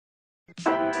We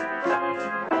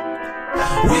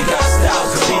got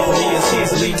styles easily, it's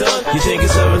easily done. You think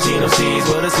it's 17 MCs,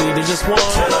 but it's either just one.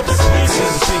 Turn up the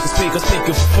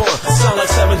speaker for fun. Sound like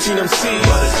 17 MCs,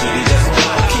 but it's really just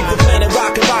one. Keep the planet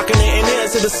rocking, it and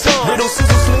hands to the sun. Little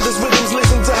scissors, slithers, rhythms,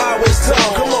 listen to how it's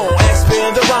done. Come on,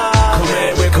 expand the rhyme.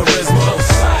 Command with charisma.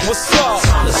 What's up?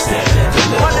 Time to stand and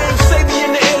deliver. My name's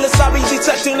Sabian the illest. I be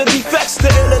detecting the defects.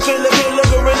 The illa,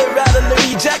 gorilla, rattler,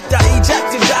 eject. I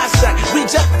eject and dissect.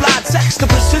 Reject fly text. The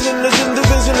precision is in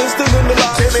division and still in the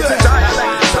line. Timid to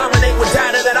dialect. Dominate with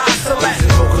data that I select.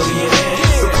 Vocally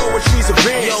enhanced. The poetry's a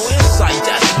band. Yo, insight,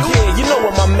 that's you. Yeah, you know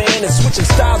what my man is. Switching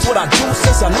styles, what I do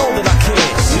since I know that I can.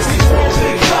 64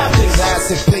 big topics.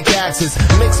 Classic pickaxes.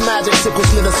 Mixed magic, sickle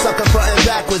slit a sucker frontin'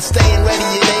 backwards. Staying ready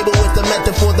and able with the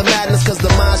metaphor, the madness. Cause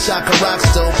the mind shocker rocks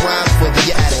still prime for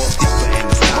the addict.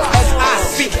 As I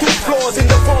seek through flaws in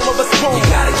the form of a spoon. You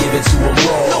gotta give it to them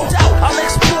raw. No doubt, I'll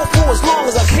explore for as long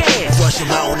as I can. Brush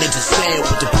them out into sand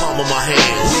with the palm of my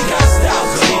hand. We got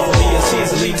styles easily, it's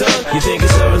easily done. You think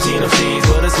it's 17 MCs,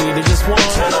 but it's either just one.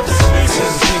 Turn up the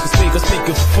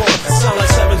speaker for fun. Sound like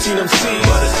 17 MCs,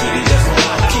 but it's really just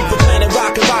one. Keep the planet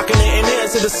rocking, it and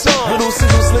hands to the sun. Little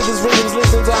scissors, slithers, rhythms,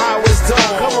 listen to how it's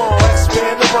done. Come on,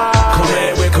 expand the rhyme.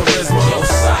 Command with charisma.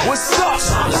 What's up?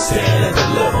 Time to stand and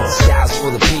deliver. Styles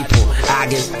for the people, I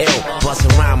get ill. Bust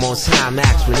a rhyme on time,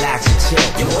 max, relax and chill.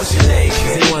 Yo, what's your name?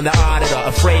 Z1 the auditor,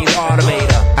 a phrase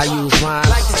automator. I use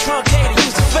rhymes like the truncator,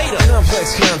 use the fader.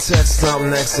 Complex context, I'm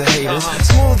next to haters.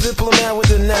 Smooth diplomat with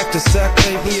the knack to stack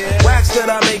paper. Wax that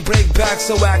I make break back,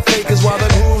 so act fakers. While the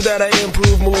groove that I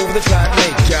improve, move the track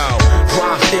make. Yo,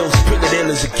 rhyme ill, spit it ill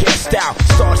as a guest out.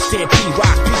 Start stampede,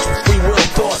 rock beats with free will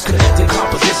thoughts. Connecting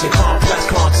composition, complex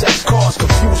context, cause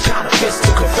confused counterfeits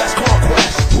to confess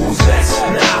conquest. Who's next?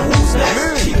 Now who's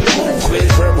next? Keep it moving.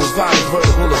 With verbals, violence,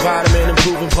 vertical, a vitamin,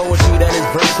 improving poetry that is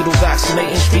versatile,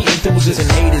 vaccinating street enthusiasts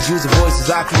and haters. Using voices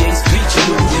I create, speech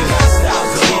illusion.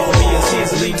 Styles easily, it's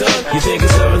easily done. You think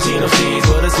it's 17 MCs,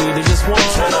 but it's either just one.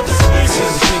 Turn up the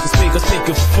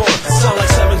speaker for fun. Sound like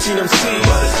 17 MCs,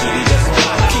 but it's really just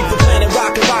one. Keep the planet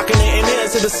rocking, it and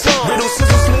hands to the sun. Little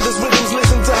scissors, slithers, rhythms,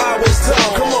 listen to how it's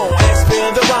done. Come on,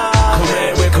 expand the rhyme.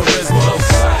 Command with charisma.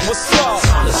 What's up?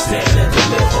 Time to stand and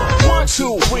deliver. 1,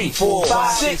 2, 3, 4,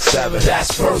 5, 6, 7.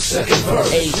 That's first, second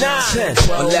verse. 8, 9, 10,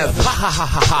 11. Ha ha ha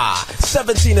ha ha.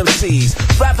 17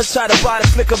 MCs. Rappers try to bite a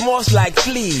flick of Morse like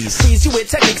fleas. Seize you with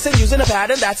techniques and using a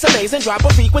pattern that's amazing. Drop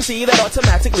a frequency that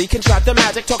automatically can trap the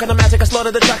magic. Talking the magic, I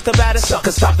slaughter the track, the baddest.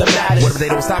 Suckers stop the maddest. What if they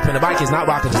don't stop and the bike is not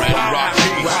rocking? Ready, rock,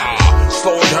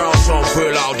 slow down, some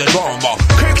feel out the drama.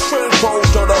 Kick straight flows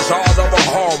to the size of a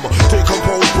hum.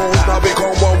 Decompose bones, now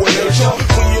become one with nature.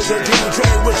 Free as a DJ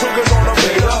with triggers on a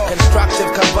fader. Constructive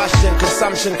combustion,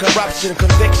 consumption, corruption,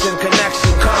 conviction,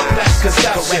 connection, complex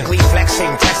conception. Correctly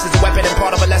flexing, text is a weapon and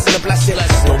part of a lesson, a blessing.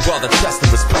 Don't bother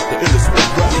testing, respect the illest one.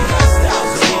 We got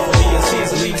styles easily, it's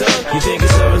easily done. You think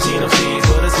it's 17 MCs,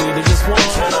 but it's either just one.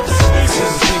 Turn up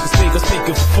the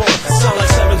speaker for fun. Sound like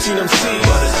 17 MCs,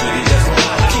 but it's really just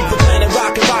one. Keep the planet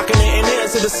rocking, it and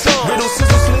hands to the sun.